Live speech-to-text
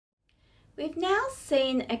We've now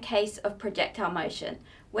seen a case of projectile motion.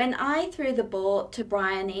 When I threw the ball to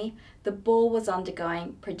Bryony, the ball was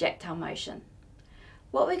undergoing projectile motion.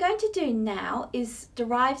 What we're going to do now is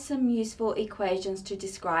derive some useful equations to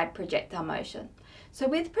describe projectile motion. So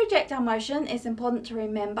with projectile motion, it's important to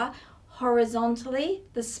remember horizontally,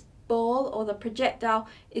 the ball or the projectile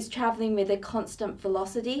is traveling with a constant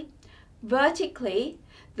velocity. Vertically,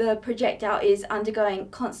 the projectile is undergoing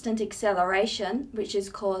constant acceleration, which is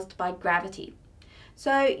caused by gravity.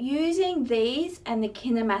 So using these and the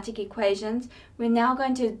kinematic equations, we're now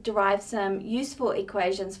going to derive some useful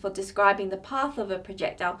equations for describing the path of a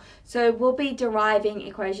projectile. So we'll be deriving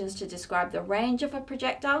equations to describe the range of a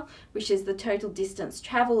projectile, which is the total distance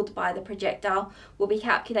traveled by the projectile. We'll be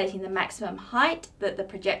calculating the maximum height that the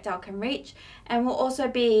projectile can reach, and we'll also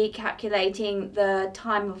be calculating the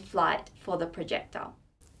time of flight for the projectile.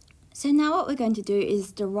 So now what we're going to do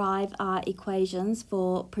is derive our equations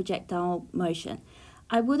for projectile motion.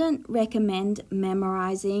 I wouldn't recommend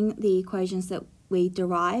memorizing the equations that we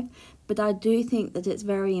derive, but I do think that it's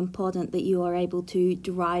very important that you are able to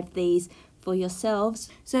derive these for yourselves.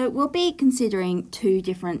 So we'll be considering two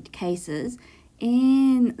different cases.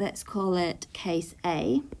 In, let's call it case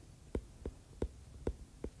A,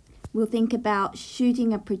 we'll think about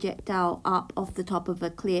shooting a projectile up off the top of a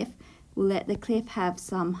cliff. We'll let the cliff have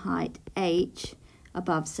some height h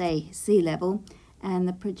above, say, sea level, and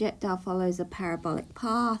the projectile follows a parabolic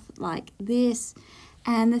path like this.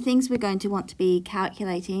 And the things we're going to want to be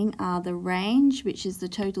calculating are the range, which is the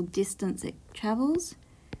total distance it travels.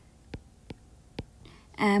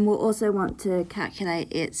 And we'll also want to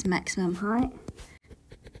calculate its maximum height.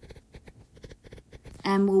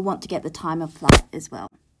 And we'll want to get the time of flight as well.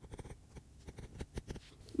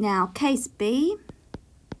 Now, case B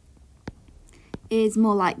is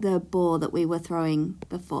more like the ball that we were throwing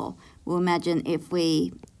before. We'll imagine if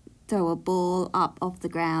we throw a ball up off the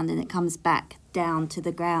ground and it comes back down to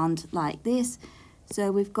the ground like this.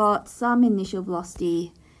 So we've got some initial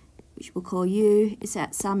velocity, which we'll call u, is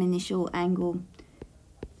at some initial angle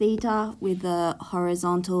theta with the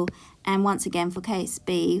horizontal. And once again for case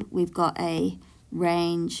B, we've got a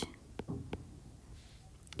range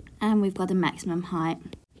and we've got a maximum height.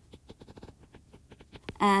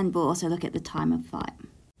 And we'll also look at the time of flight.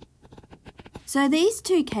 So these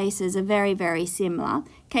two cases are very, very similar.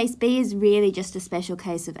 Case B is really just a special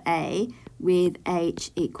case of A with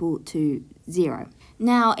h equal to 0.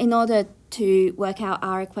 Now, in order to work out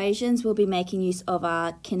our equations, we'll be making use of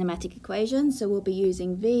our kinematic equation. So we'll be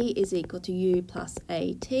using V is equal to U plus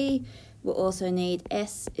AT. We'll also need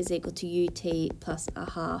S is equal to UT plus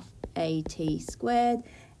a half AT squared.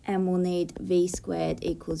 And we'll need V squared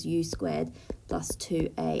equals U squared plus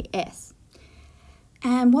 2AS.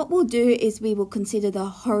 And what we'll do is we will consider the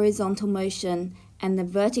horizontal motion and the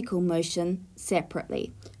vertical motion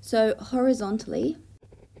separately. So horizontally,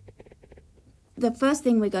 the first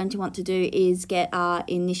thing we're going to want to do is get our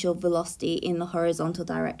initial velocity in the horizontal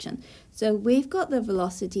direction. So we've got the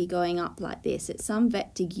velocity going up like this. It's some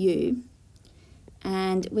vector u,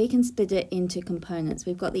 and we can split it into components.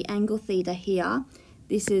 We've got the angle theta here.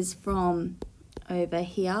 This is from over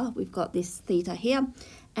here. We've got this theta here.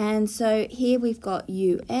 And so here we've got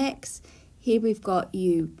ux, here we've got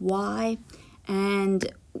uy,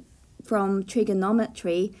 and from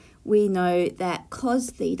trigonometry, we know that cos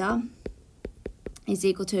theta is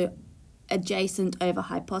equal to adjacent over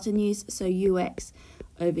hypotenuse, so ux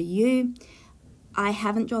over u. I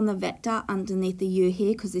haven't drawn the vector underneath the u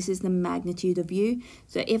here because this is the magnitude of u.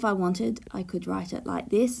 So if I wanted, I could write it like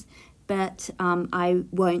this. But I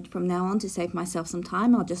won't from now on to save myself some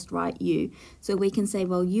time. I'll just write u. So we can say,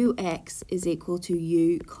 well, ux is equal to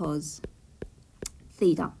u cos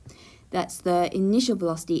theta. That's the initial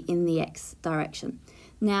velocity in the x direction.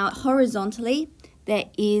 Now, horizontally, there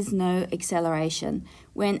is no acceleration.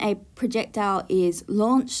 When a projectile is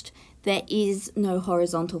launched, there is no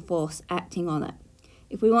horizontal force acting on it.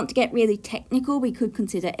 If we want to get really technical, we could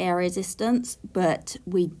consider air resistance, but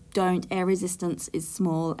we don't. Air resistance is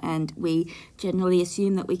small and we generally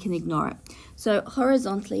assume that we can ignore it. So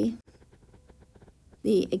horizontally,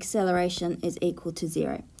 the acceleration is equal to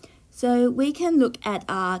 0. So we can look at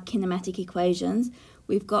our kinematic equations.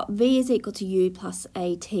 We've got V is equal to U plus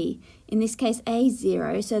AT. In this case, A is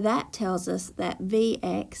 0, so that tells us that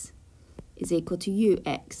Vx is equal to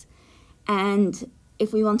Ux. And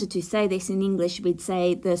if we wanted to say this in English, we'd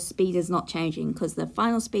say the speed is not changing because the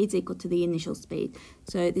final speed is equal to the initial speed.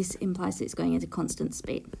 So this implies that it's going at a constant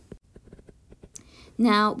speed.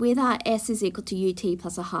 Now, with our S is equal to UT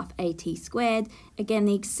plus a half AT squared, again,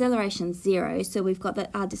 the acceleration is 0. So we've got that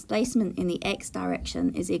our displacement in the X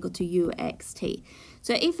direction is equal to UXT.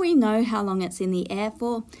 So if we know how long it's in the air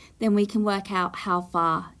for, then we can work out how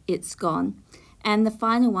far it's gone. And the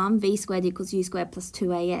final one, v squared equals u squared plus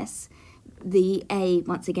 2as, the a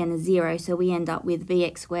once again is 0, so we end up with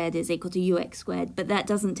vx squared is equal to ux squared, but that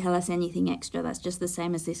doesn't tell us anything extra. That's just the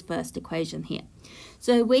same as this first equation here.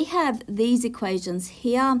 So we have these equations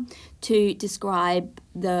here to describe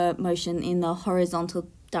the motion in the horizontal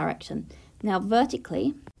direction. Now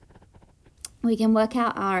vertically, we can work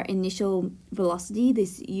out our initial velocity,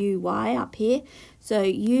 this uy up here. So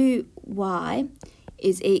uy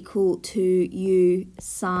is equal to u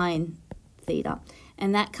sine theta.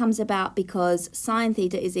 And that comes about because sine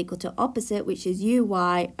theta is equal to opposite, which is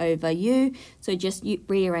uy over u. So just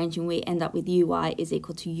rearranging, we end up with uy is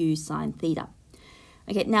equal to u sine theta.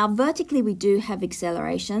 Okay, now vertically we do have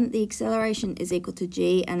acceleration. The acceleration is equal to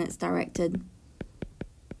g and it's directed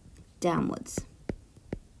downwards.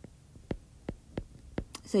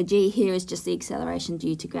 So g here is just the acceleration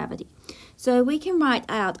due to gravity. So we can write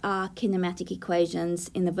out our kinematic equations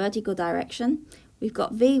in the vertical direction. We've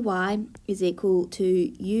got Vy is equal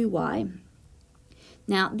to Uy.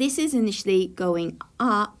 Now this is initially going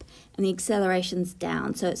up and the acceleration's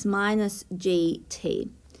down, so it's minus gt.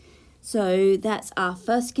 So that's our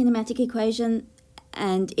first kinematic equation,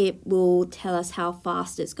 and it will tell us how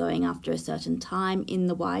fast it's going after a certain time in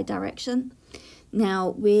the y direction. Now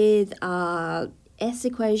with our s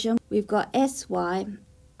equation, we've got Sy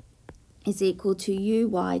is equal to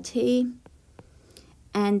Uyt,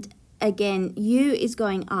 and again, u is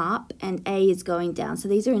going up and a is going down. So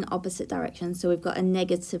these are in opposite directions. So we've got a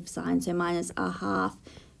negative sign, so minus a half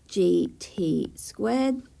gt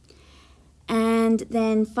squared. And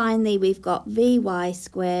then finally, we've got Vy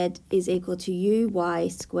squared is equal to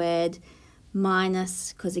Uy squared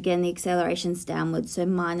minus, because again, the acceleration's downwards, so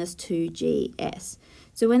minus 2gs.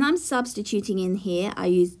 So when I'm substituting in here, I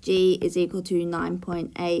use g is equal to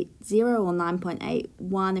 9.80 or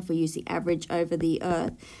 9.81 if we use the average over the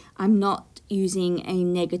Earth. I'm not using a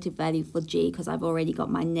negative value for g because I've already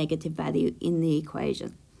got my negative value in the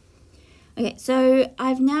equation. Okay, so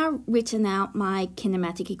I've now written out my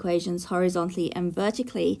kinematic equations horizontally and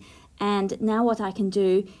vertically, and now what I can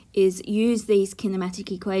do is use these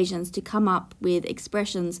kinematic equations to come up with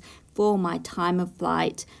expressions for my time of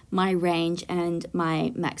flight, my range, and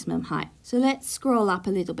my maximum height. So let's scroll up a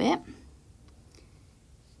little bit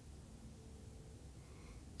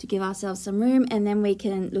to give ourselves some room, and then we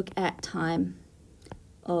can look at time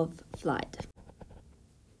of flight.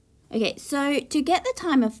 Okay, so to get the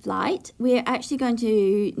time of flight, we're actually going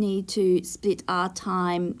to need to split our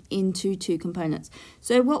time into two components.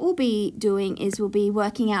 So what we'll be doing is we'll be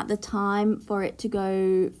working out the time for it to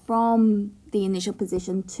go from the initial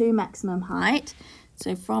position to maximum height,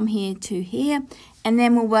 so from here to here, and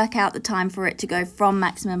then we'll work out the time for it to go from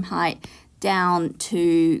maximum height down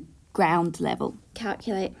to ground level.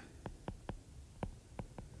 Calculate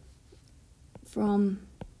from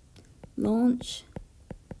launch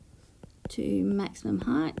to maximum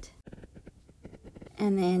height,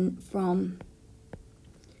 and then from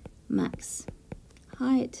max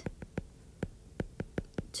height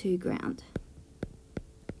to ground.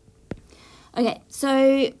 Okay,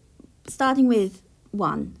 so starting with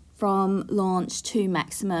 1, from launch to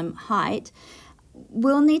maximum height,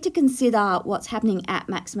 we'll need to consider what's happening at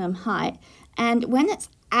maximum height, and when it's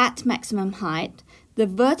at maximum height, the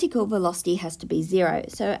vertical velocity has to be 0.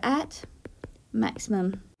 So at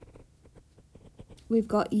maximum, we've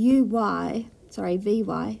got Vy,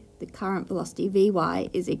 the current velocity, Vy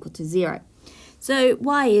is equal to 0. So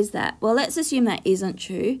why is that? Well, let's assume that isn't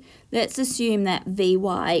true. Let's assume that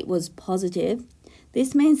Vy was positive.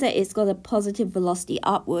 This means that it's got a positive velocity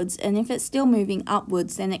upwards, and if it's still moving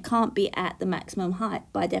upwards, then it can't be at the maximum height.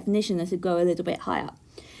 By definition, it would go a little bit higher.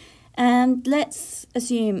 And let's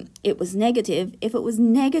assume it was negative. If it was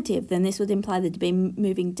negative, then this would imply that it had been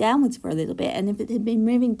moving downwards for a little bit. And if it had been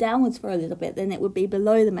moving downwards for a little bit, then it would be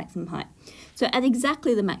below the maximum height. So at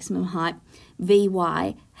exactly the maximum height,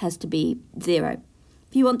 Vy has to be 0.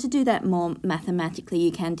 If you want to do that more mathematically,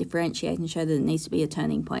 you can differentiate and show that it needs to be a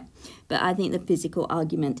turning point. But I think the physical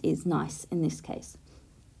argument is nice in this case.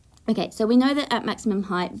 Okay, so we know that at maximum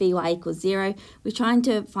height, Vy equals 0. We're trying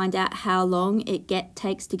to find out how long it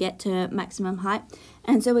takes to get to maximum height.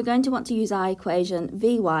 And so we're going to want to use our equation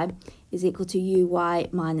Vy is equal to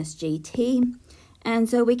Uy minus gt. And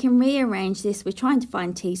so we can rearrange this. We're trying to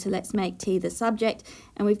find t, so let's make t the subject.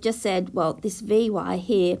 And we've just said, well, this Vy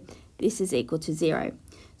here, this is equal to 0.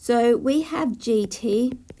 So we have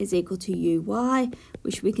gt is equal to Uy,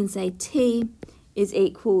 which we can say t is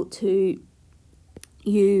equal to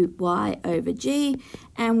uy over g,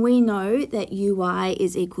 and we know that uy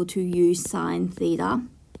is equal to u sine theta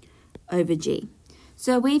over g.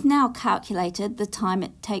 So we've now calculated the time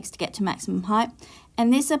it takes to get to maximum height,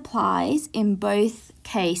 and this applies in both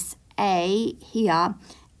case A here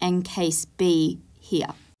and case B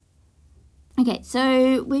here. Okay,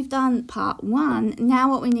 so we've done part 1. Now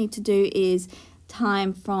what we need to do is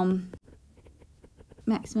time from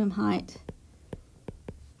maximum height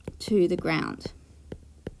to the ground.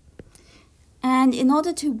 And in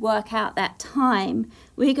order to work out that time,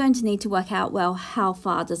 we're going to need to work out, well, how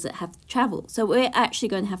far does it have to travel? So we're actually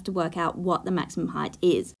going to have to work out what the maximum height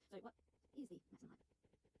is.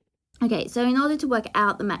 Okay, so in order to work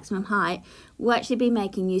out the maximum height, we'll actually be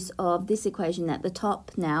making use of this equation at the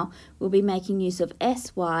top now. We'll be making use of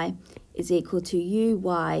Sy is equal to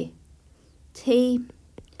Uyt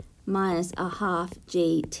minus a half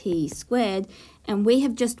gt squared, and we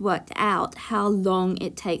have just worked out how long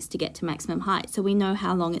it takes to get to maximum height, so we know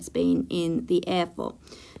how long it's been in the air for.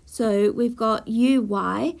 So we've got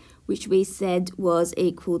Uy, which we said was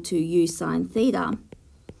equal to u sine theta,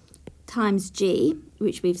 times g,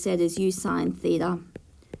 which we've said is u sine theta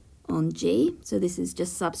on g. So this is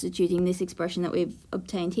just substituting this expression that we've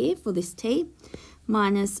obtained here for this t,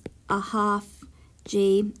 minus a half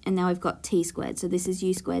g, and now we've got t squared. So this is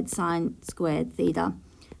u squared sine squared theta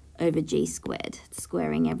over g squared,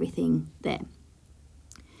 squaring everything there.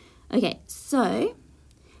 Okay, so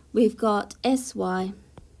we've got Sy,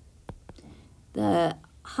 the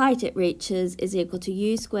height it reaches is equal to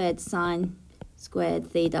u squared sine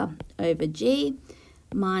squared theta over g,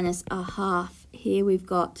 minus a half. Here we've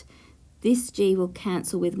got this g will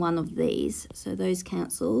cancel with one of these, so those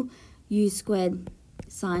cancel, u squared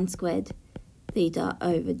sine squared theta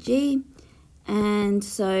over g, and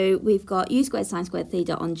so we've got u squared sine squared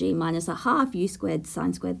theta on g minus a half u squared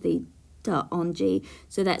sine squared theta on g,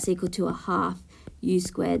 so that's equal to a half u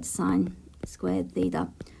squared sine squared theta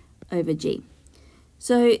over g.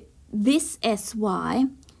 So this Sy,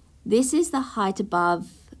 this is the height above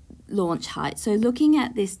launch height. So looking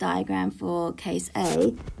at this diagram for case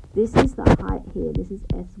A, this is the height here. This is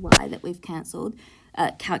Sy that we've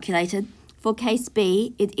calculated. For case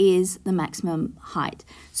B, it is the maximum height.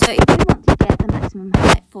 So if we want to get the maximum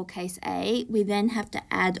height for case A, we then have to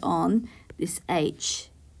add on this h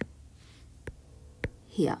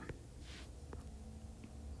here.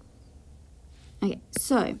 Okay,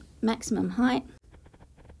 so maximum height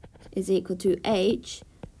is equal to h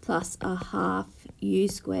plus a half u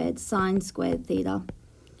squared sine squared theta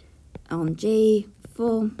on g.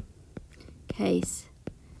 For case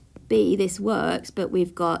B, this works, but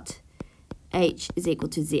we've got h is equal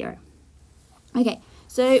to 0. Okay,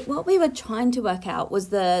 so what we were trying to work out was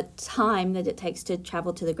the time that it takes to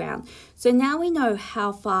travel to the ground. So now we know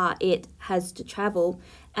how far it has to travel,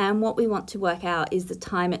 and what we want to work out is the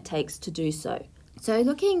time it takes to do so. So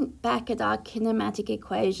looking back at our kinematic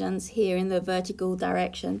equations here in the vertical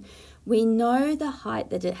direction, we know the height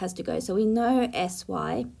that it has to go. So we know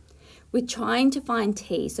Sy. We're trying to find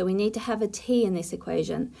t, so we need to have a t in this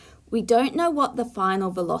equation. We don't know what the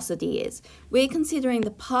final velocity is. We're considering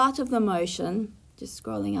the part of the motion, just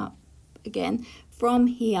scrolling up again, from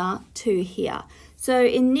here to here. So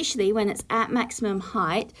initially, when it's at maximum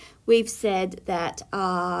height, we've said that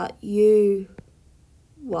Uy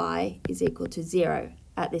is equal to 0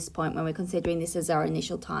 at this point when we're considering this as our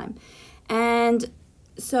initial time. And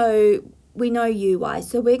so we know Uy,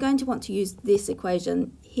 so we're going to want to use this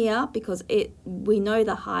equation here because we know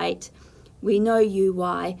the height, we know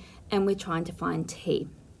Uy, and we're trying to find t.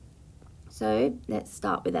 So let's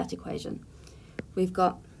start with that equation. We've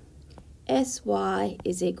got Sy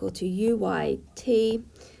is equal to Uyt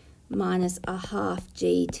minus a half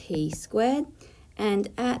gt squared, and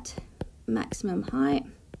at maximum height,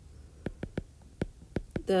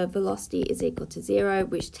 the velocity is equal to 0,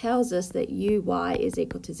 which tells us that Uy is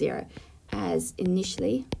equal to 0, as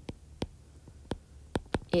initially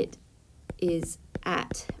it is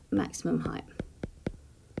at maximum height.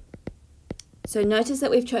 So notice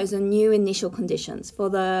that we've chosen new initial conditions. For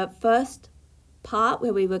the first part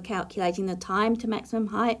where we were calculating the time to maximum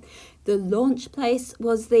height, the launch place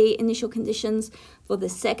was the initial conditions. For the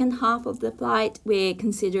second half of the flight, we're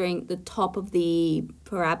considering the top of the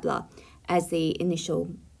parabola as the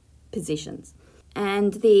initial positions.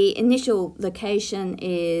 And the initial location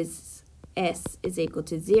is S is equal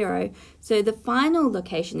to 0. So the final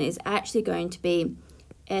location is actually going to be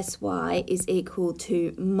Sy is equal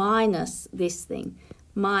to minus this thing,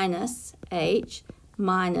 minus h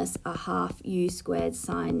minus a half u squared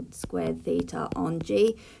sine squared theta on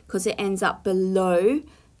g, because it ends up below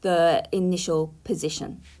the initial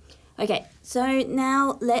position. Okay, so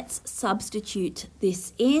now let's substitute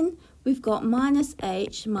this in. We've got minus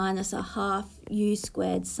h minus a half u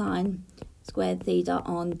squared sine squared theta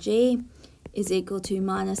on g is equal to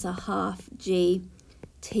minus a half g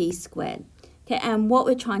t squared. Okay, and what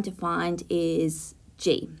we're trying to find is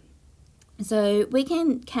g. So we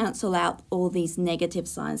can cancel out all these negative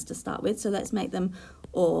signs to start with. So let's make them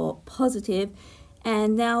all positive.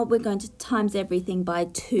 And now we're going to times everything by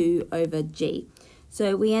 2 over g.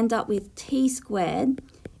 So we end up with t squared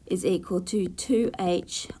is equal to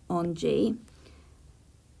 2h on g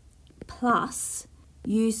plus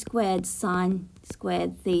u squared sine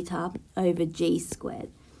squared theta over g squared.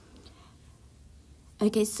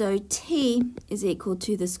 Okay, so t is equal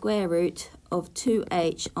to the square root of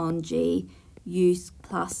 2h on g u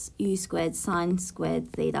plus u squared sine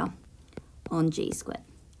squared theta on g squared.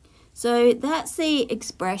 So that's the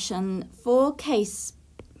expression for case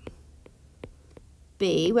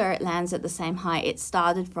B, where it lands at the same height it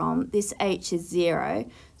started from. This h is 0,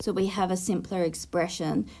 so we have a simpler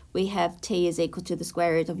expression. We have t is equal to the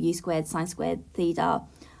square root of u squared sine squared theta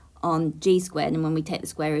on g squared, and when we take the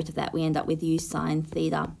square root of that, we end up with u sine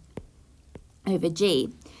theta over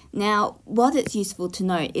g. Now, what it's useful to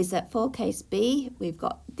note is that for case B, we've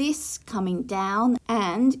got this coming down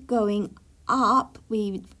and going up.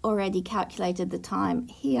 We've already calculated the time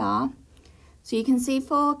here. So you can see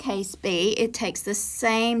for case B, it takes the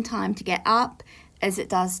same time to get up as it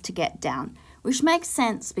does to get down, which makes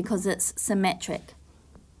sense because it's symmetric.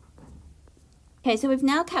 Okay, so we've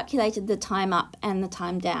now calculated the time up and the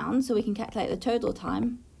time down, so we can calculate the total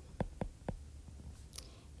time.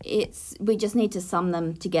 We just need to sum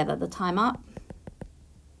them together, the time up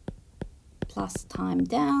plus time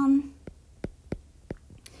down.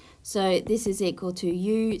 So this is equal to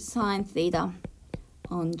u sine theta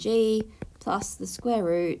on g plus the square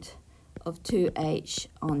root of 2h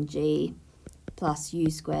on g plus u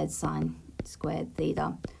squared sine squared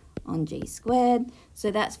theta on g squared. So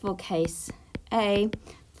that's for case A.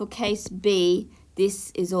 For case B,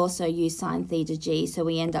 this is also u sine theta g, so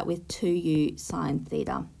we end up with 2u sine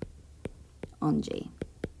theta on g.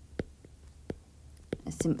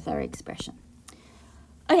 A simpler expression.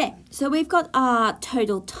 Okay, so we've got our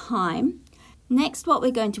total time. Next, what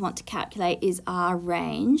we're going to want to calculate is our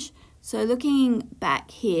range. So looking back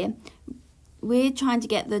here, we're trying to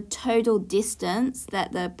get the total distance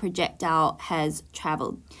that the projectile has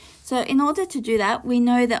travelled. So in order to do that, we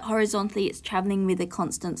know that horizontally it's travelling with a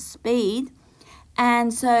constant speed.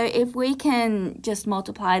 And so if we can just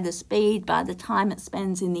multiply the speed by the time it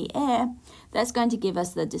spends in the air, that's going to give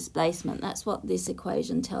us the displacement. That's what this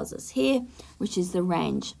equation tells us here, which is the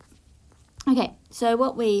range. Okay, so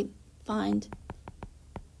what we find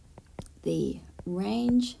the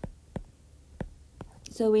range.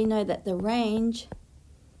 So we know that the range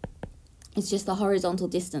is just the horizontal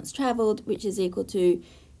distance travelled, which is equal to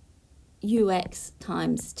ux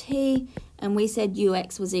times t, and we said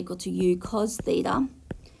ux was equal to u cos theta,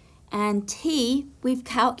 and t we've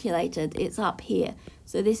calculated, it's up here,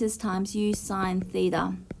 so this is times u sine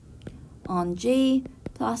theta on g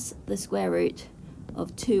plus the square root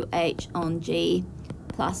of 2h on g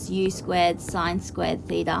plus u squared sine squared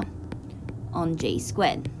theta on g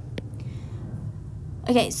squared.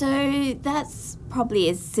 Okay, so that's probably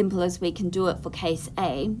as simple as we can do it for case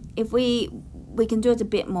A. If we can do it a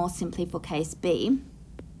bit more simply for case B.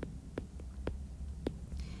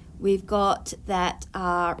 We've got that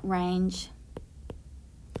our range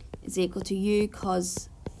is equal to u cos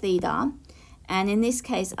theta, and in this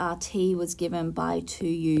case our t was given by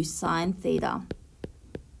 2u sine theta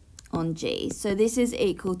on g. So this is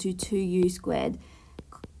equal to 2u squared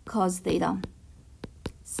cos theta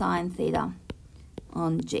sine theta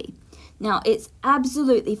on g. Now, it's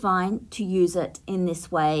absolutely fine to use it in this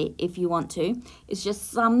way if you want to. It's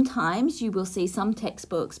just sometimes you will see some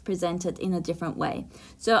textbooks present it in a different way.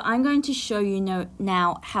 So I'm going to show you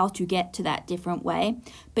now how to get to that different way,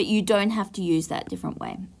 but you don't have to use that different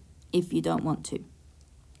way if you don't want to.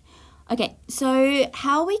 Okay, so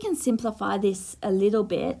how we can simplify this a little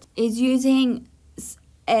bit is using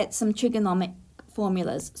some trigonometric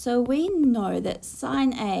formulas. So we know that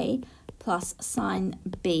sine A plus sine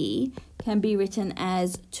B can be written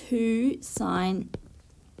as 2 sine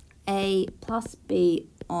A plus B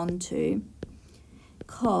onto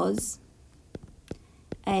cos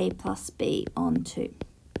A plus B onto.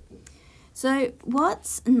 So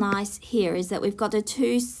what's nice here is that we've got a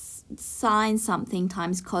 2 sine something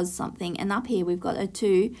times cos something, and up here we've got a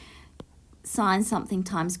 2 sine something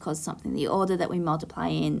times cos something. The order that we multiply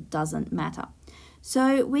in doesn't matter.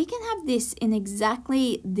 So we can have this in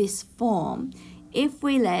exactly this form if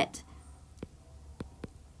we let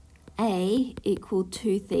A equal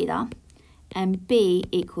 2 theta and B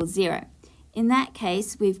equals 0. In that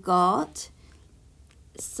case, we've got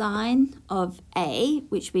sine of A,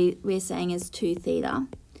 which we're saying is 2 theta,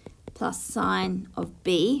 plus sine of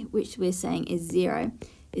B, which we're saying is 0,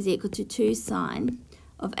 is equal to 2 sine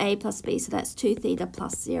of A plus B. So that's 2 theta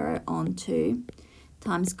plus 0 on 2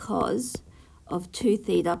 times cos of 2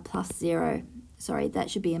 theta plus 0. Sorry, that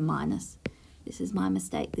should be a minus. This is my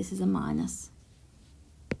mistake. This is a minus.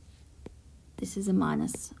 This is a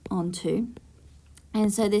minus on 2.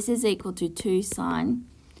 And so this is equal to 2 sine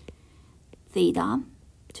theta,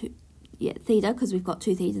 theta, because we've got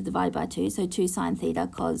 2 theta divided by 2, so 2 sine theta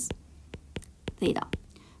cos theta.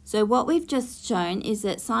 So what we've just shown is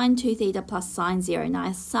that sine 2 theta plus sine 0.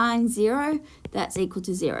 Now sine 0, that's equal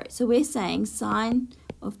to 0. So we're saying sine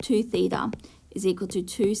of 2 theta is equal to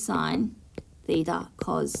 2 sine theta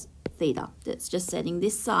cos theta. That's just setting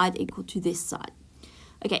this side equal to this side.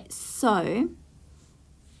 Okay, so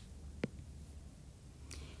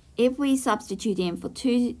if we substitute in for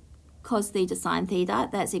 2 cos theta sine theta,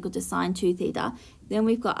 that's equal to sine 2 theta, then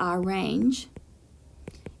we've got our range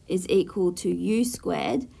is equal to u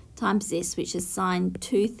squared times this, which is sine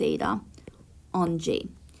 2 theta on g.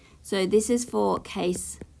 So this is for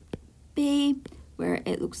case B, where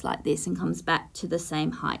it looks like this and comes back to the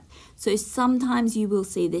same height. So sometimes you will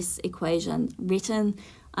see this equation written.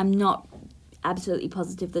 I'm not absolutely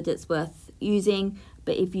positive that it's worth using,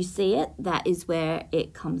 but if you see it, that is where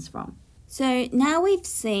it comes from. So now we've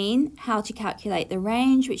seen how to calculate the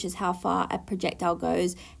range, which is how far a projectile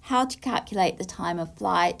goes, how to calculate the time of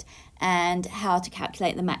flight, and how to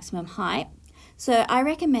calculate the maximum height. So I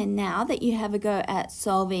recommend now that you have a go at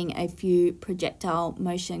solving a few projectile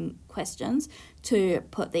motion questions to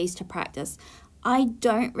put these to practice. I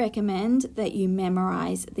don't recommend that you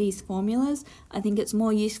memorize these formulas. I think it's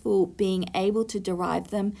more useful being able to derive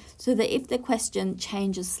them so that if the question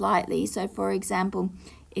changes slightly, so for example,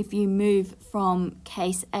 if you move from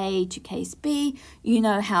case A to case B, you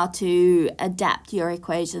know how to adapt your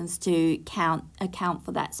equations to account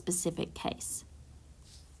for that specific case.